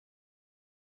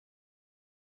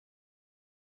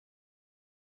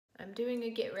I'm doing a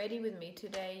get ready with me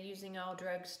today using all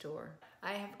Drugstore.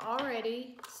 I have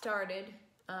already started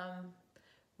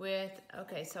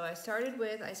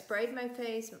I sprayed my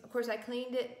face. Of course, I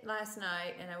cleaned it last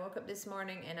night and I woke up this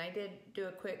morning and I did do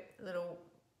a quick little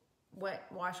wet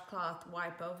washcloth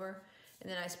wipe over.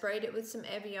 And then I sprayed it with some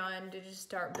Evian to just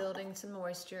start building some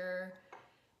moisture.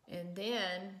 And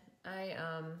then I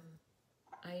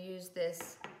used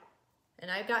this. And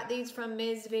I got these from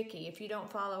MzVicky. If you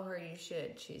don't follow her, you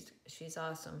should. She's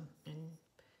awesome. And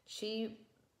she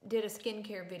did a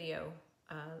skincare video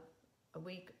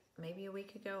maybe a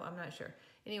week ago. I'm not sure.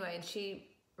 Anyway, and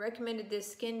she recommended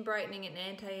this skin brightening and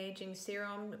anti-aging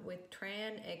serum with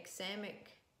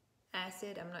tranexamic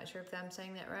acid. I'm not sure if I'm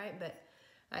saying that right, but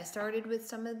I started with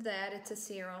some of that. It's a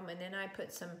serum. And then I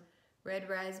put some red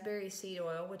raspberry seed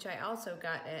oil, which I also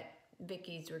got at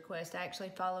Vicky's request. I actually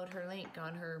followed her link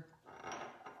on her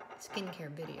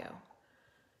skincare video.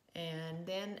 And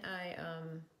then I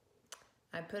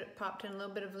popped in a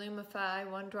little bit of Lumify,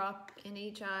 1 drop in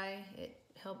each eye. It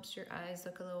helps your eyes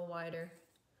look a little wider.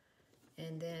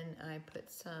 And then I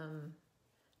put some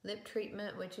lip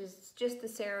treatment, which is just the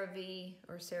CeraVe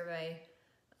or CeraVe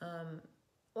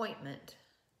ointment,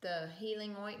 the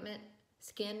healing ointment,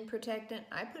 skin protectant.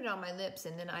 I put it on my lips,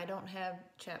 and then I don't have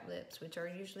chapped lips, which are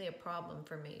usually a problem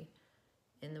for me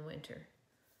in the winter.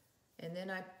 And then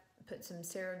I put some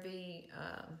CeraVe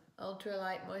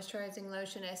Ultralight Moisturizing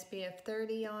Lotion SPF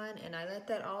 30 on, and I let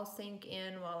that all sink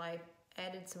in while I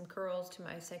added some curls to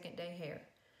my second day hair.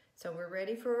 So we're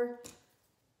ready for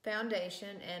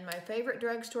foundation, and my favorite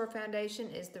Drugstore foundation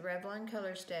is the Revlon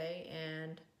Color Stay,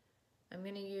 and I'm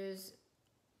going to use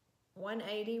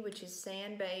 180, which is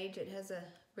sand beige. It has a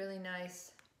really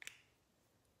nice,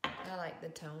 I like the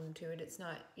tone to it. It's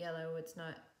not yellow, it's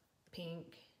not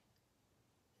pink.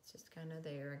 It's just kind of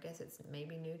there. I guess it's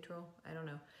maybe neutral. I don't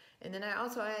know. And then I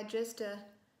also add just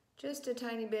a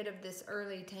tiny bit of this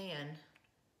early tan,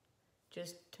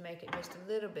 just to make it just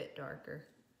a little bit darker.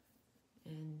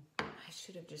 And I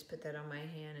should have just put that on my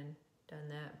hand and done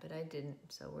that, but I didn't.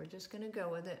 So we're just gonna go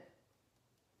with it.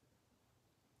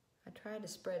 I tried to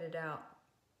spread it out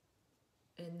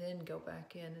and then go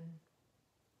back in and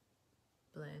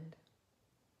blend.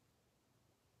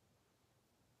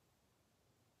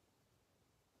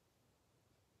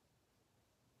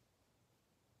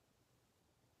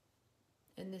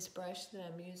 And this brush that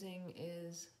I'm using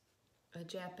is a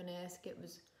Japanesque. It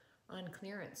was on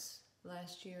clearance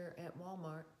last year at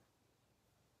Walmart.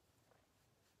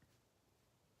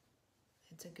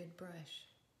 It's a good brush.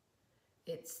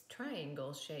 It's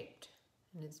triangle shaped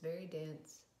and it's very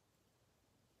dense.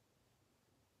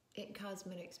 It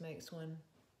Cosmetics makes one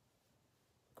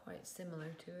quite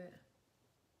similar to it.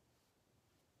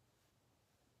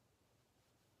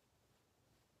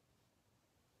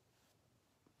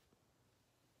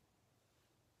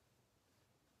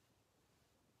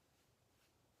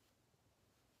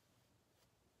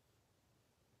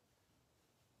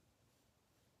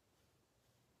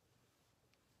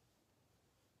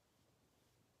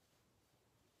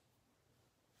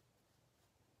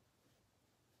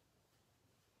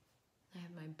 I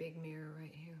have my big mirror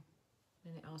right here,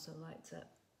 and it also lights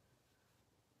up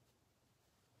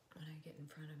when I get in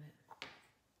front of it.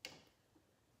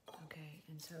 Okay,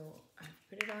 and so I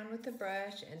put it on with the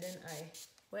brush, and then I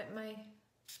wet my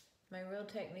Real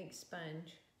Technique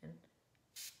sponge and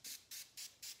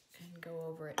go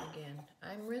over it again.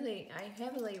 I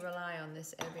heavily rely on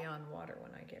this Evian water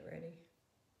when I get ready.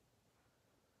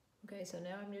 Okay, so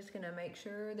now I'm just gonna make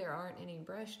sure there aren't any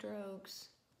brush strokes.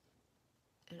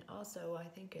 And also, I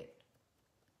think it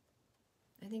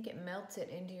melts it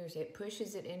into it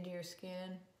pushes it into your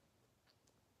skin.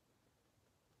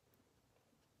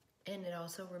 And it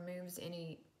also removes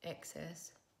any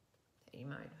excess that you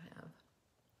might have.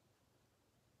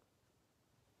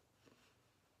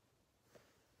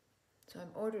 So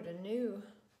I've ordered a new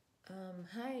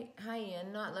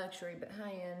high-end, not luxury, but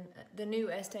high-end, the new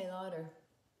Estee Lauder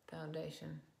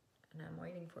foundation. And I'm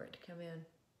waiting for it to come in.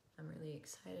 I'm really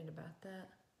excited about that.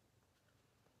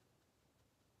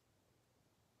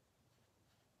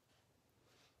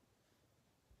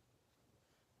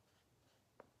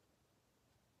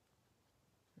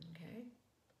 Okay.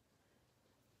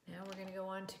 Now we're going to go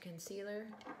on to concealer,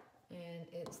 and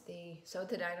it's so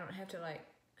that I don't have to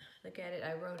look at it,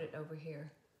 I wrote it over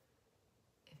here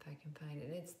if I can find it.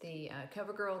 It's the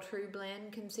CoverGirl True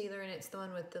Blend Concealer, and it's the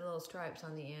one with the little stripes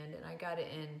on the end, and I got it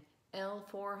in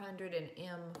L400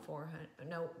 and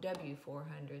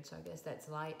W400, so I guess that's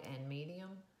light and medium.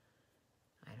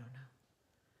 I don't know.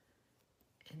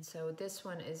 And so this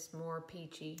one is more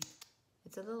peachy.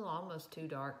 It's a little almost too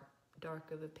dark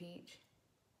of a peach.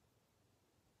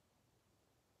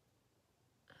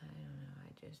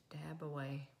 just dab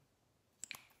away.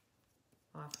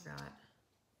 Oh, I forgot.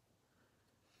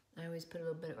 I always put a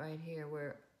little bit right here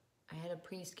where I had a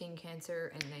pre-skin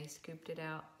cancer and they scooped it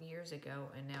out years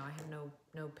ago, and now I have no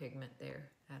pigment there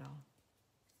at all.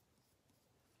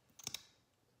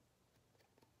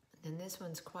 And this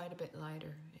one's quite a bit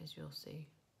lighter, as you'll see.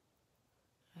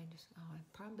 I'm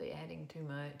probably adding too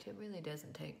much. It really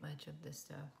doesn't take much of this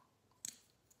stuff.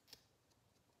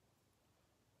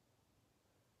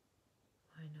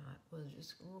 Why not?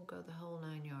 We'll go the whole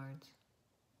 9 yards.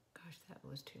 Gosh, that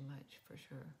was too much for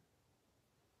sure.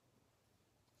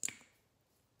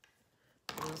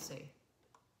 We'll see.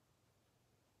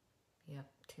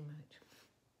 Yep, too much.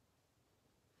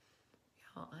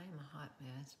 Y'all, I am a hot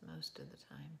mess most of the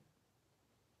time.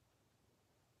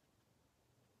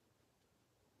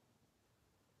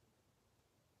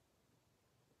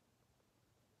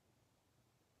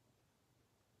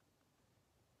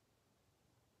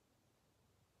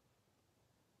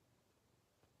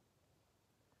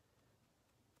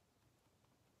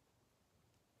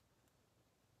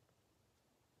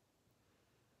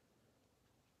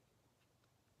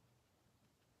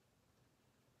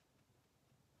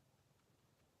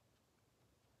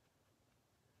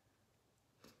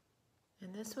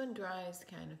 And this one dries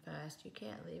kind of fast. You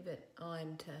can't leave it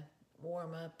on to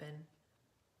warm up and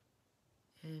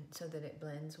so that it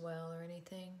blends well or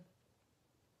anything.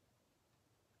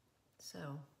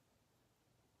 So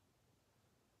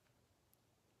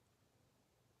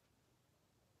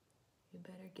you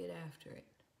better get after it.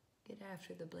 Get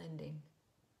after the blending.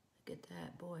 Look at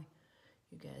that, boy.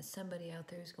 You guys, somebody out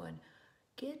there is going,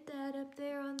 get that up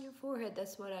there on your forehead.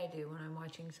 That's what I do when I'm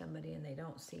watching somebody and they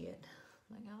don't see it.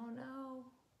 I'm like, oh no,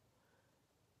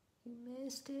 you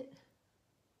missed it.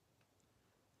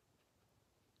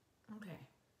 Okay,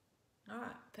 all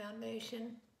right,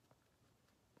 foundation,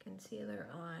 concealer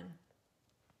on.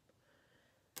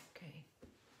 Okay,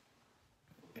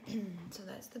 so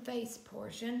that's the face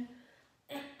portion.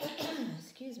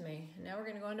 Excuse me. Now we're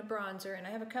gonna go into bronzer, and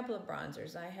I have a couple of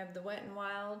bronzers. I have the Wet n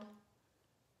Wild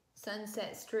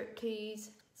Sunset Striptease.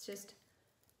 It's just,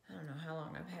 I don't know how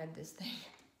long I've had this thing.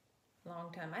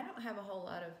 Long time. I don't have a whole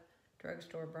lot of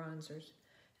drugstore bronzers.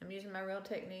 I'm using my Real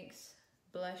Techniques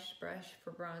blush brush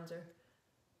for bronzer.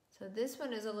 So this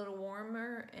one is a little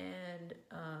warmer and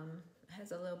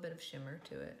has a little bit of shimmer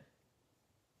to it.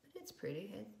 But it's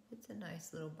pretty. It's a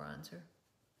nice little bronzer.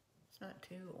 It's not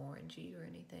too orangey or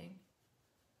anything.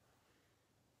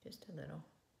 Just a little.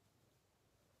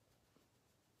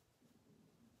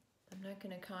 I'm not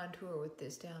going to contour with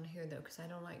this down here though, because I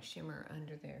don't like shimmer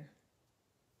under there.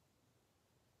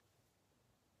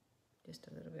 Just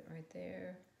a little bit right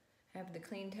there. I have the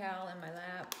clean towel in my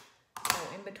lap. So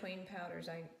in between powders,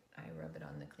 I rub it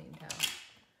on the clean towel.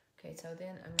 Okay, so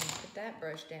then I'm gonna put that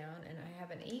brush down, and I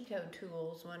have an Eco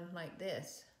Tools one like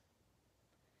this.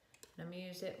 And I'm gonna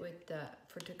use it with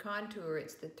to contour.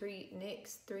 It's the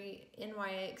NYX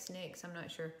NYX, I'm not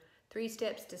sure. 3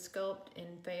 steps to sculpt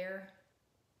in fair.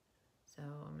 So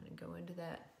I'm gonna go into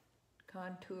that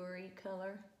contour-y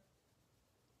color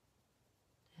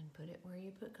and put it where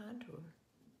you put contour.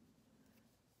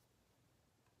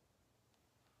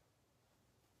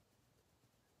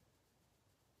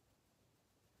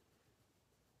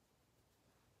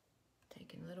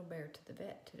 Taking Little Bear to the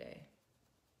vet today.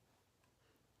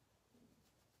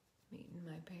 Meeting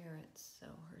my parents, so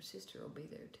her sister will be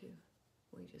there too.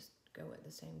 We just go at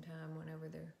the same time whenever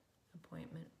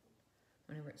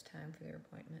it's time for their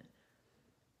appointment.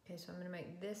 Okay, so I'm gonna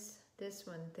make this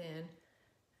one thin.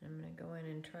 I'm going to go in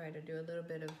and try to do a little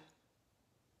bit of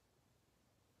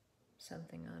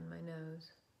something on my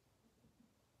nose.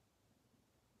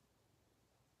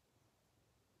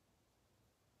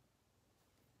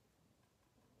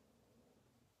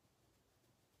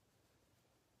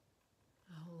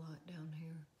 A whole lot down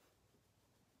here.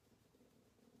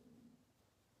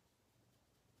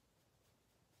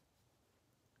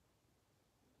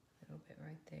 A little bit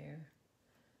right there.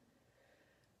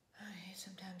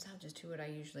 Sometimes I'll just do what I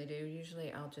usually do.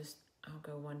 Usually I'll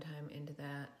go one time into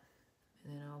that,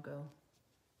 and then I'll go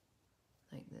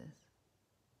like this.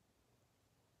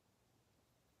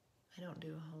 I don't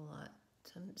do a whole lot.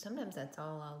 Sometimes that's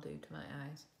all I'll do to my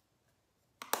eyes.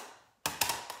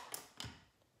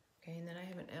 Okay, and then I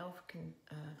have an e.l.f. can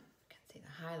see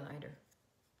the highlighter.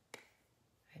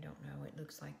 I don't know, it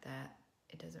looks like that.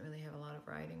 It doesn't really have a lot of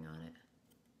writing on it.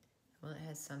 Well, it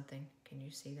has something. Can you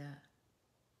see that?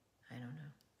 I don't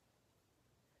know.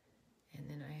 And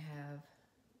then I have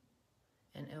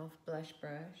an e.l.f. blush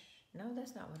brush. No,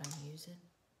 that's not what I'm using.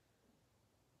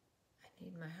 I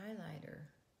need my highlighter.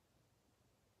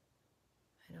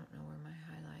 I don't know where my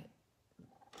highlight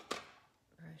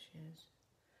brush is.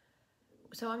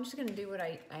 So I'm just gonna do what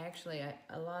I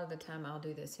a lot of the time I'll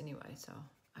do this anyway, so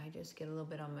I just get a little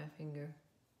bit on my finger.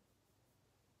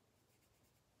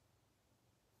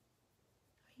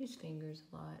 I use fingers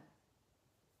a lot.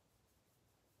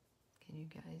 Can you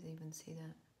guys even see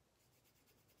that?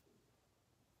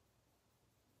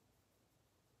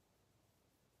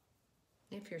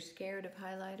 If you're scared of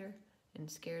highlighter and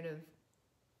scared of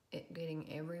it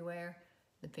getting everywhere,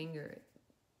 the finger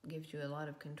gives you a lot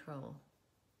of control.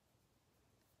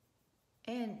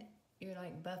 And you're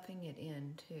like buffing it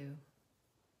in too.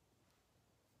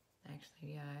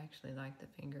 Actually, yeah, I actually like the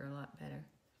finger a lot better.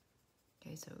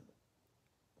 Okay, so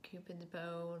Cupid's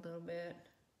bow a little bit.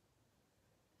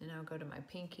 Then I'll go to my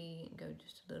pinky and go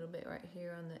just a little bit right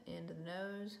here on the end of the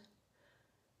nose.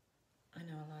 I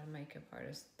know a lot of makeup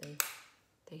artists,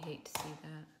 they hate to see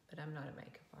that, but I'm not a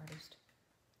makeup artist.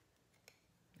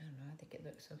 I don't know, I think it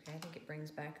looks okay. I think it brings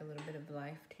back a little bit of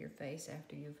life to your face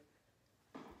after you've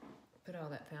put all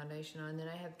that foundation on. Then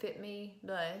I have Fit Me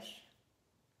blush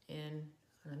in,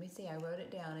 let me see, I wrote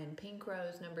it down in Pink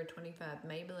Rose number 25,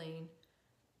 Maybelline,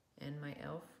 and my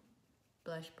e.l.f.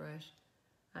 blush brush.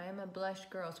 I am a blush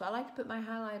girl, so I like to put my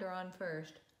highlighter on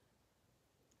first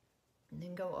and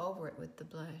then go over it with the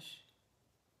blush.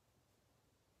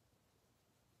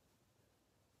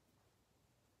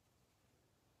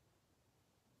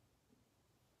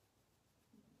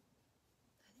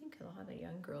 I think a lot of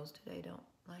young girls today don't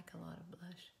like a lot of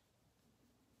blush.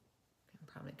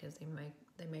 Probably because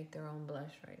they make their own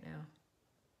blush right now.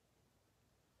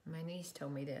 My niece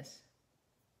told me this.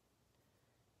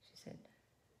 She said,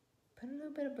 put a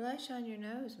little bit of blush on your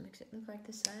nose, makes it look like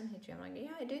the sun hit you. I'm like,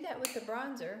 yeah, I do that with the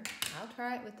bronzer. I'll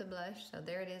try it with the blush. So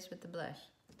there it is with the blush.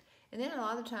 And then a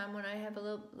lot of the time when I have a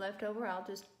little left over, I'll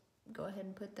just go ahead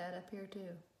and put that up here too.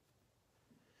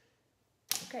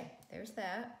 Okay, there's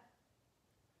that.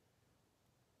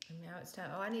 And now it's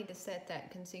time. Oh, I need to set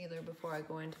that concealer before I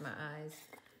go into my eyes.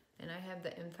 And I have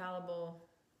the Infallible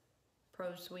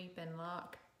Pro Sweep and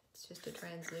Lock. It's just a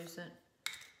translucent.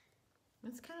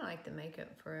 It's kind of like the Makeup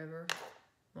Forever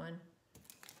one.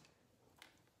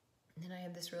 And then I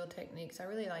have this Real Techniques. I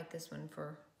really like this one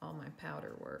for all my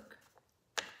powder work.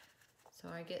 So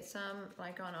I get some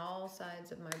like on all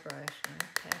sides of my brush and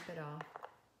I tap it off.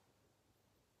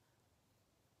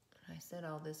 And I set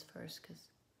all this first because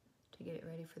to get it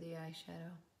ready for the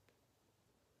eyeshadow.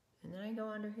 And then I go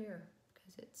under here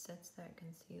because it sets that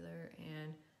concealer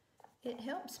and it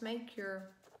helps make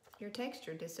your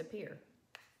texture disappear.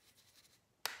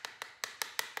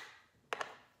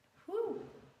 Whew.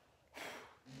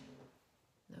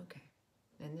 Okay.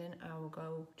 And then I will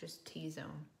go just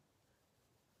T-zone.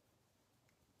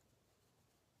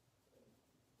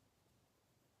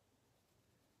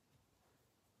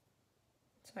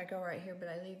 So I go right here, but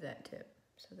I leave that tip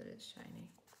so that it's shiny.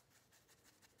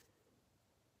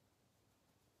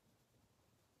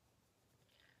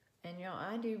 And y'all,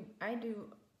 I do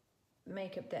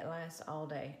makeup that lasts all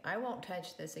day. I won't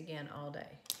touch this again all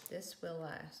day. This will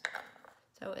last.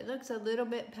 So it looks a little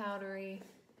bit powdery,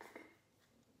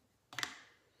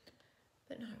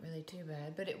 but not really too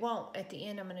bad. But it won't. At the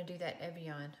end, I'm gonna do that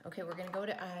Evian. Okay, we're gonna go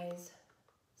to eyes.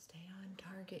 Stay on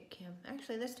target, Kim.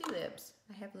 Actually, let's do lips.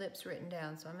 I have lips written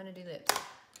down, so I'm gonna do lips.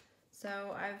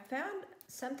 So I've found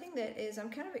something that is,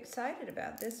 I'm kind of excited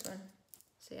about this one.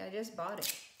 See, I just bought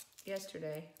it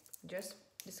yesterday. Just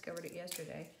discovered it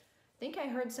yesterday. I think I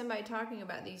heard somebody talking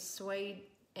about these suede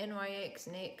NYX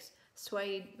NYX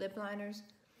suede lip liners.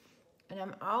 And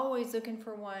I'm always looking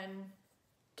for one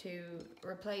to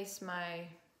replace my,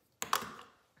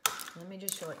 let me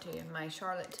just show it to you, my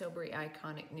Charlotte Tilbury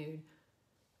Iconic Nude.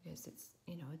 Because it's,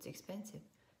 you know, it's expensive.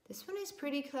 This one is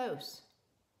pretty close.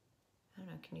 I don't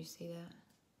know, can you see that?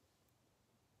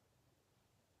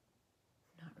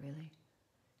 Not really.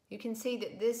 You can see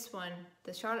that this one,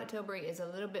 the Charlotte Tilbury, is a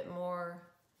little bit more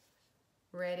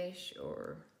reddish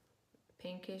or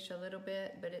pinkish a little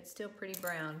bit, but it's still pretty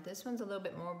brown. This one's a little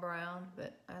bit more brown,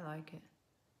 but I like it.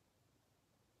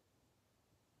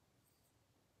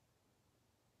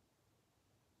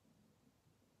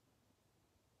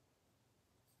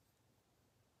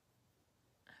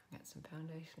 I've got some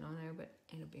foundation on there, but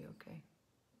it'll be okay.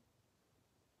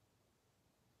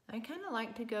 I kind of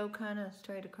like to go kind of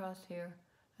straight across here.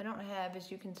 I don't have,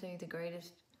 as you can see, the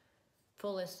greatest,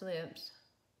 fullest lips.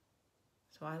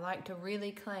 So I like to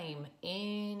really claim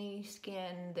any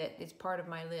skin that is part of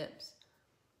my lips.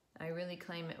 I really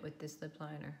claim it with this lip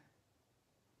liner.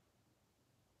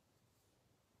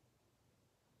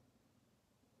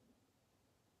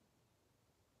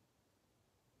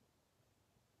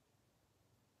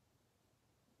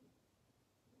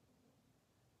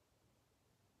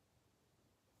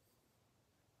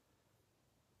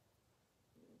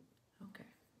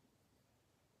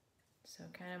 So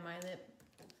kind of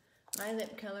my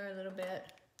lip color a little bit,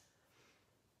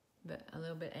 but a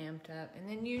little bit amped up. And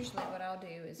then usually what I'll do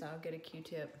is I'll get a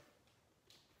Q-tip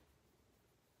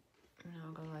and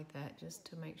I'll go like that just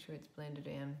to make sure it's blended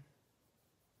in.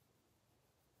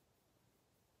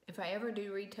 If I ever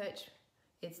do retouch,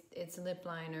 it's lip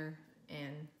liner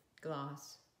and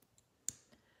gloss.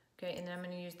 Okay, and then I'm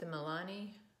going to use the Milani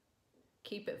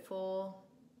Keep It Full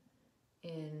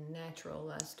in Natural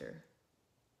Luster.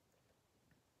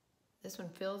 This one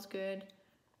feels good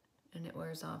and it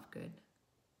wears off good.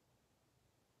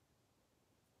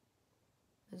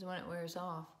 This is when it wears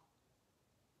off.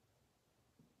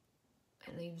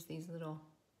 It leaves these little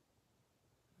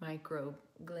micro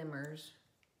glimmers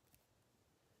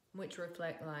which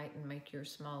reflect light and make your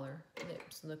smaller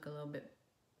lips look a little bit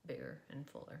bigger and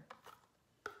fuller.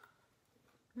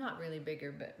 Not really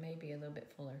bigger, but maybe a little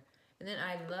bit fuller. And then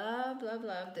I love, love,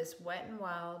 love this Wet n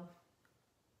Wild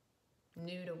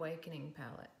Nude Awakening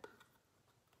palette.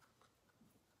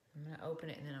 I'm going to open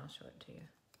it and then I'll show it to you.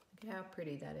 Look at how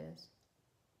pretty that is.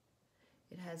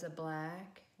 It has a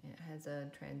black, it has a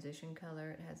transition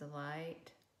color, it has a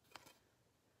light.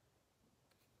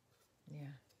 Yeah,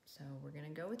 so we're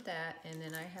going to go with that. And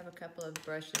then I have a couple of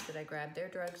brushes that I grabbed. They're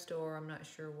drugstore, I'm not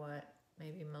sure what.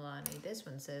 Maybe Milani. This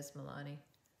one says Milani.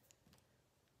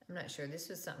 I'm not sure. This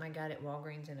was something I got at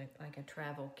Walgreens in like a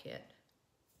travel kit.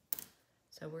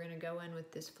 So we're going to go in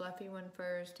with this fluffy one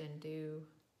first and do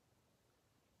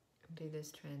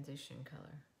this transition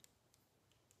color.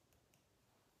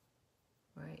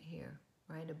 Right here,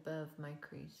 right above my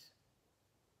crease.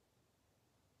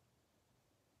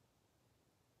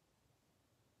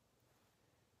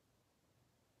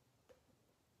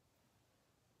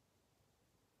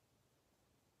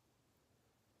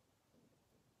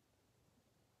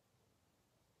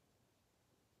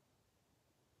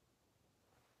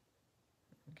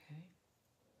 Okay,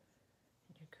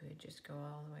 you could just go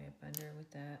all the way up under with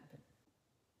that, but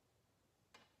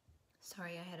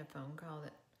sorry, I had a phone call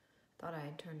that thought I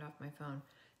had turned off my phone.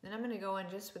 Then I'm going to go in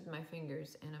just with my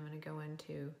fingers, and I'm going to go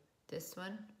into this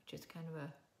one, which is kind of a,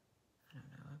 I don't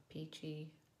know, a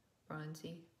peachy,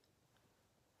 bronzy,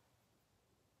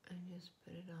 and just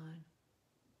put it on.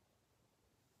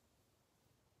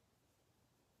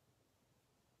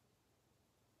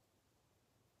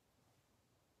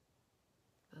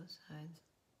 Both sides.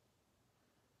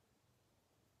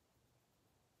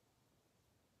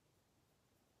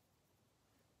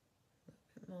 A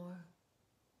little bit more.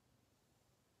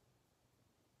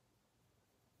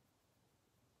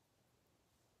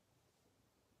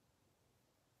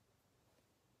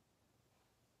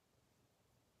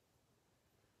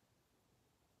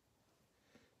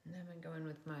 And then I'm going to go in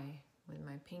with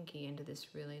my pinky into this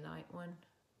really light one.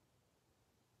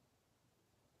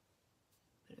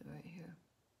 Put it right here.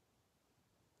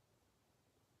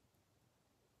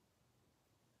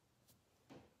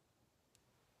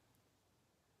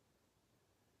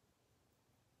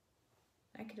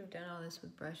 I could have done all this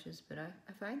with brushes, but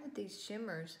I find that these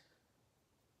shimmers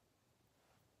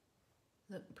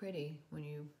look pretty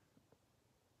when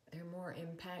they're more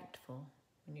impactful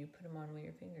when you put them on with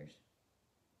your fingers.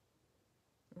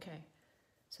 Okay,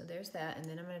 so there's that, and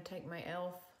then I'm going to take my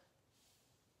e.l.f.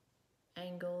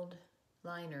 angled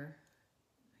liner.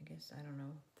 I guess, I don't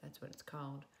know if that's what it's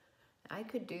called. I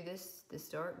could do this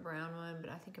dark brown one, but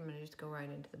I think I'm going to just go right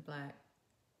into the black.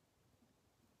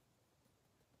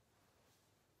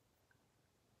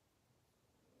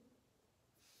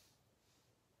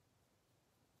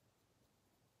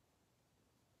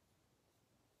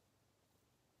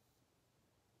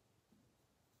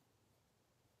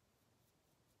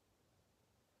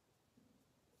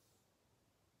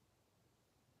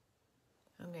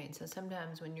 Okay, so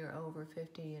sometimes when you're over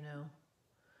 50, you know,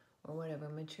 or whatever,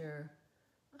 mature,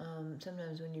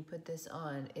 sometimes when you put this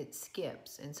on, it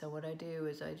skips. And so what I do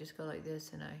is I just go like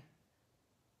this and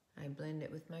I blend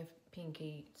it with my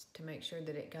pinky to make sure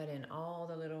that it got in all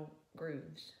the little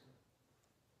grooves.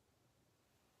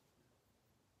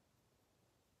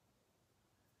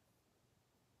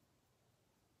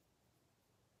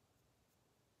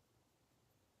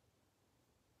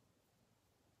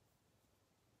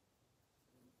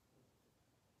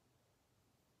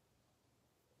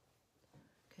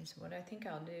 Okay, so what I think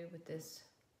I'll do with this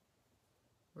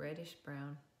reddish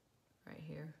brown right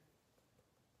here,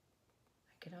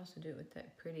 I could also do it with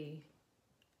that pretty,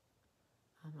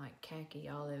 like khaki,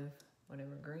 olive,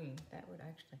 whatever green. That would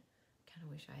actually, kind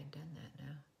of wish I had done that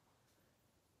now,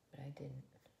 but I didn't.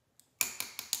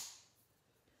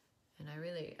 And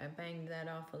I banged that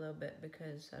off a little bit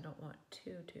because I don't want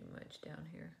too much down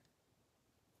here.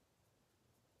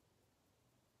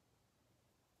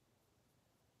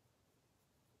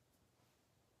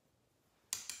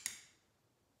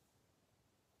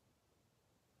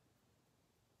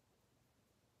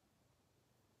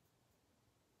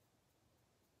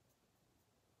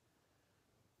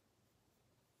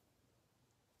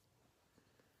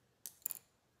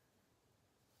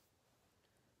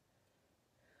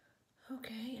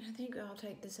 Okay, and I think I'll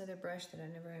take this other brush that I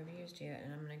never have used yet,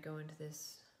 and I'm going to go into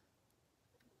this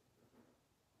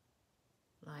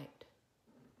light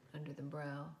under the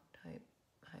brow type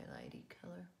highlighty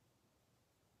color.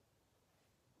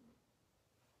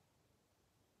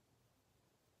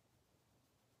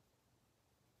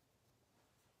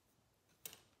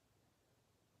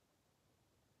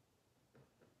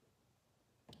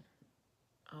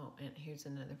 Oh, and here's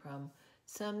another problem.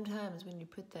 Sometimes when you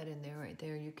put that in there right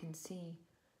there, you can see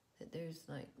that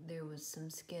there was some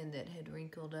skin that had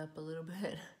wrinkled up a little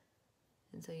bit.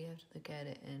 And so you have to look at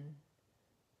it and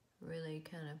really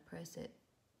kind of press it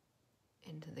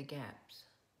into the gaps.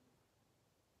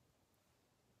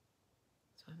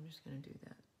 So I'm just going to do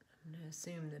that. I'm going to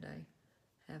assume that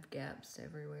I have gaps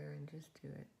everywhere and just do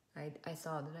it. I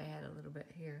saw that I had a little bit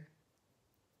here.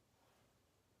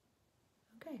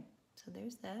 Okay, so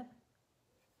there's that.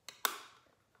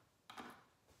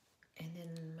 And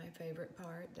then my favorite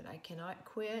part that I cannot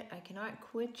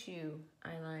quit you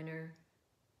eyeliner.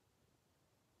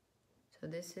 So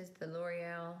this is the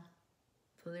L'Oreal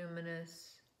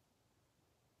Voluminous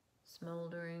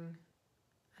Smoldering.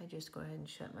 I just go ahead and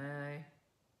shut my eye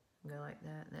and go like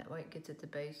that. And that way it gets at the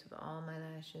base of all my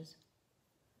lashes.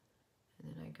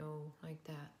 And then I go like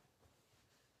that.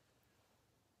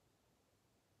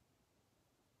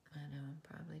 I know I'm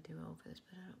probably too old for this,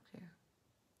 but I don't care.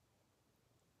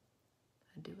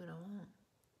 I do what I want.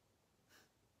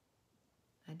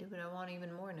 I do what I want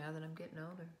even more now that I'm getting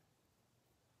older.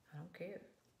 I don't care.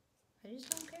 I just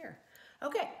don't care.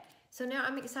 Okay, so now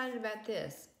I'm excited about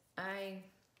this. I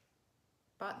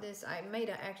bought this. I made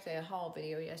actually a haul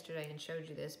video yesterday and showed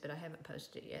you this, but I haven't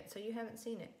posted it yet, so you haven't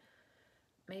seen it.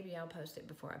 Maybe I'll post it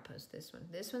before I post this one.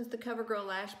 This one's the CoverGirl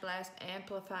Lash Blast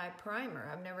Amplify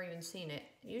Primer. I've never even seen it.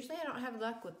 Usually I don't have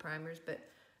luck with primers, but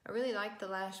I really like the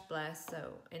Lash Blast,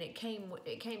 and it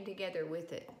came together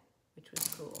with it, which was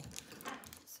cool.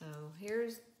 So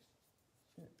here's,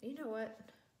 you know what?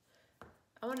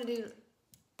 I want to do,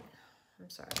 I'm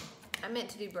sorry. I meant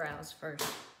to do brows first.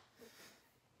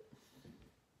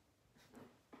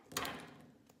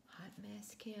 Hot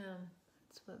Mess Kim.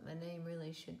 That's what my name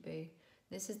really should be.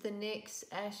 This is the NYX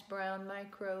Ash Brown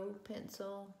Micro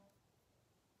Pencil.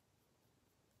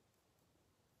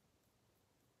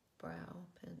 Brow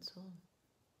pencil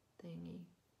thingy.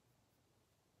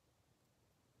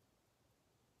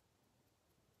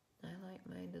 I like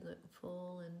mine to look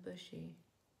full and bushy.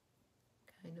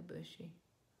 Kind of bushy.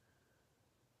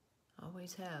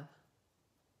 Always have.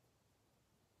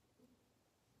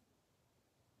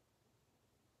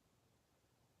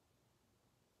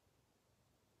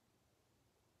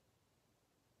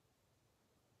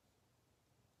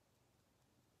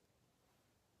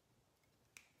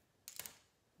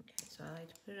 Okay, so I like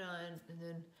to put it on, and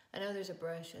then I know there's a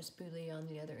brush, a spoolie on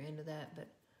the other end of that, but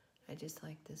I just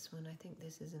like this one. I think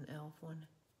this is an e.l.f. one.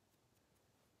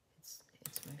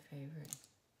 It's my favorite.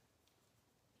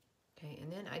 Okay,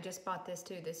 and then I just bought this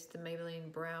too. This is the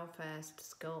Maybelline Brow Fast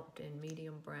Sculpt in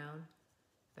medium brown.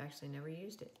 I've actually never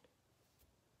used it.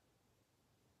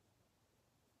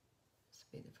 This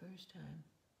will be the first time.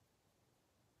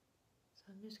 So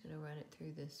I'm just going to run it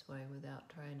through this way without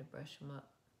trying to brush them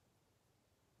up,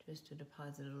 just to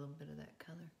deposit a little bit of that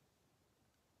color.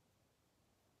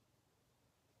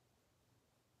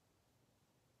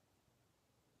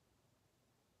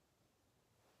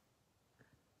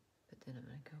 Then I'm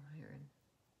going to go here and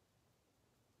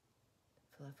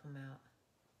fluff them out.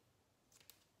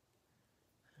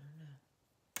 I don't know.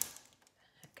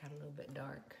 That got a little bit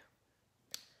dark.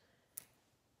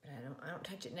 But I don't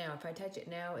touch it now. If I touch it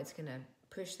now, it's going to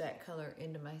push that color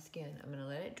into my skin. I'm going to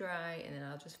let it dry, and then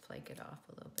I'll just flake it off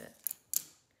a little bit.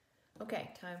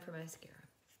 Okay, time for mascara.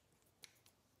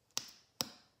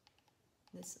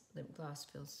 This lip gloss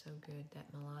feels so good,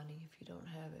 that Milani. If you don't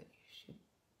have it, you should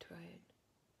try it.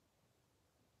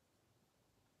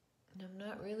 And I'm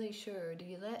not really sure.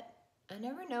 I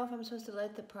never know if I'm supposed to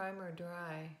let the primer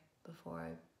dry before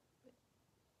I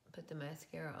put the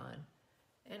mascara on.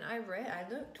 And I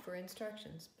looked for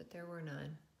instructions, but there were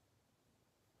none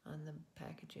on the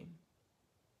packaging.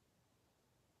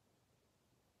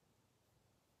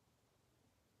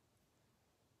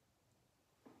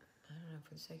 I don't know,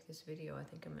 for the sake of this video, I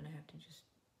think I'm gonna have to just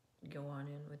go on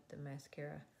in with the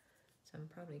mascara. So I'm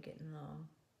probably getting long.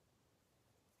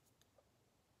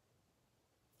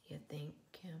 You think,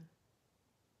 Kim?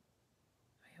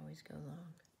 I always go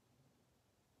long.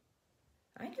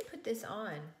 I can put this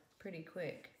on pretty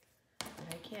quick, but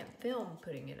I can't film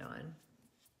putting it on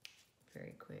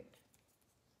very quick.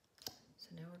 So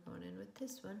now we're going in with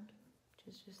this one,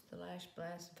 which is just the Lash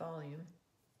Blast Volume.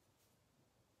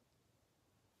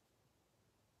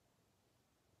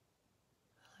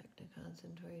 to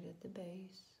concentrate at the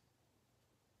base.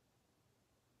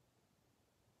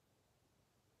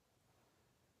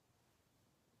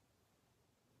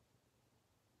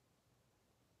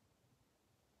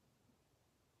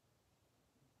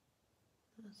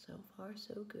 So far,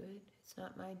 so good. It's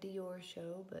not my Dior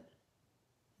show, but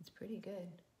it's pretty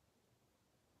good.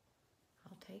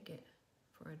 I'll take it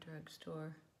for a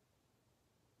drugstore.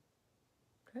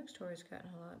 Drugstore has gotten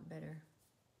a lot better.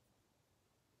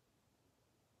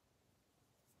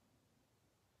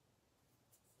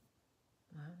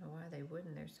 I don't know why they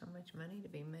wouldn't. There's so much money to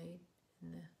be made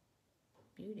in the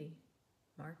beauty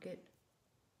market.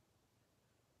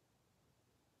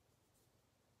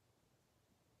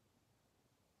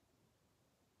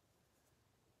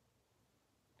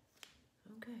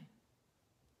 Okay.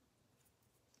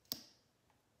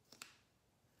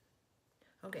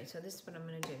 Okay, so this is what I'm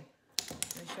gonna do. I'm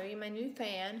gonna show you my new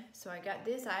fan. So I got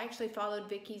this. I actually followed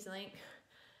Vicky's link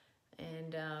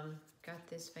and got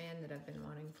this fan that I've been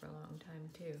wanting for a long time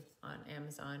too on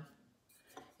Amazon.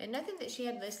 And nothing that she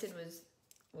had listed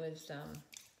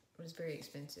was very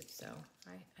expensive. So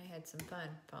I had some fun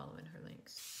following her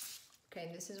links. Okay,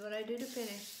 and this is what I do to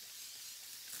finish.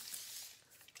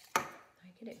 I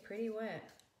get it pretty wet.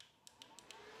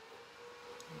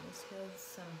 And this has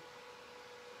some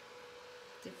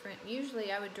different,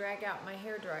 usually I would drag out my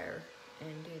hairdryer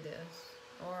and do this,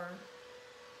 or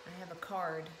I have a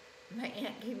card. My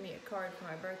aunt gave me a card for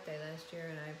my birthday last year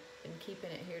and I've been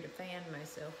keeping it here to fan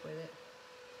myself with it.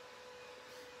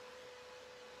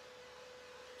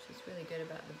 She's really good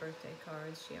about the birthday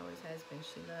cards. She always has been.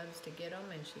 She loves to get them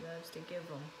and she loves to give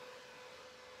them.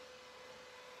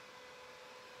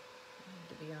 I need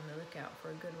to be on the lookout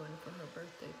for a good one for her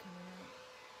birthday coming up.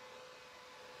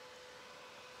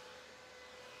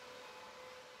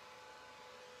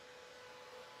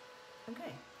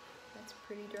 Okay, that's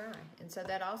pretty dry. And so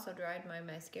that also dried my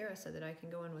mascara so that I can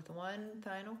go in with one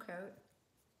final coat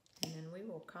and then we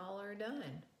will call her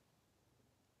done.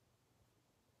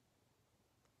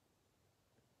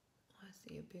 I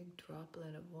see a big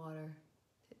droplet of water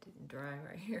that didn't dry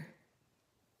right here,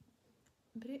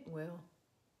 but it will.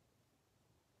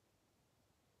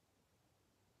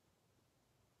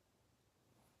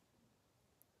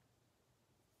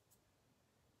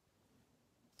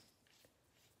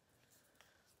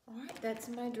 All right, that's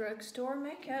my drugstore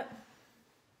makeup.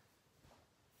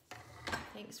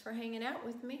 Thanks for hanging out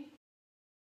with me.